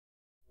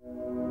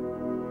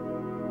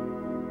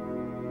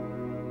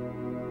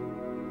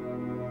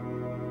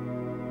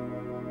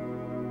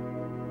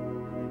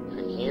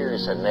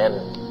years, and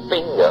then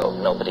bingo,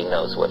 nobody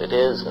knows what it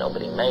is,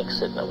 nobody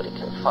makes it, nobody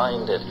can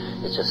find it.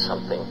 It's just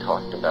something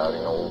talked about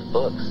in old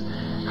books.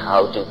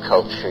 How do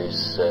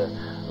cultures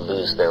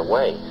lose their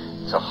way?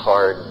 It's a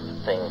hard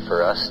thing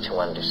for us to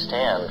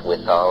understand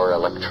with our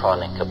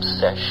electronic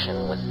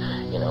obsession with,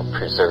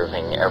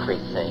 preserving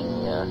everything,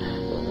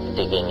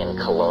 digging in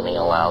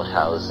colonial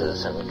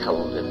outhouses and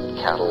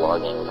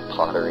cataloging the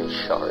pottery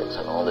shards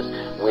and all this.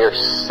 We're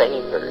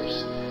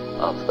savers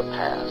of the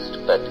past,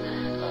 but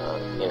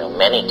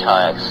many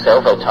times,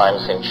 several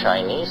times in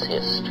Chinese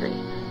history,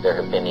 there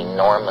have been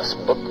enormous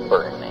book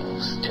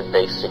burnings to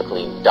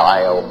basically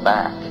dial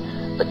back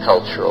the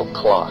cultural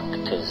clock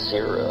to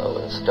zero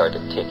and start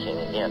it ticking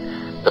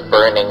again. The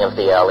burning of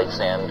the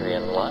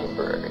Alexandrian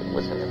library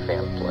was an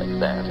event like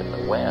that in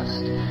the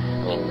West.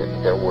 I mean,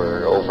 there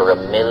were over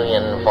 1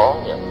 million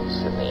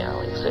volumes in the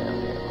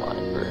Alexandrian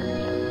library.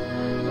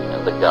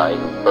 And, the guy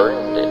who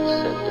burned it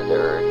said that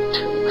there are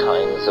two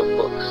kinds of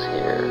books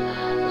here.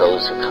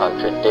 Those who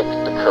contradict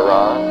the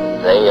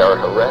Quran, they are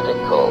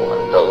heretical,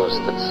 and those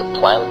that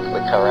supplant the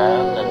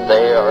Quran, and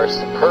they are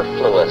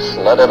superfluous.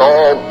 Let it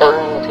all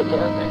burn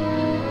together.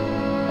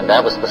 And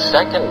that was the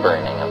second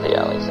burning of the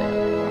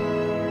Alexandrian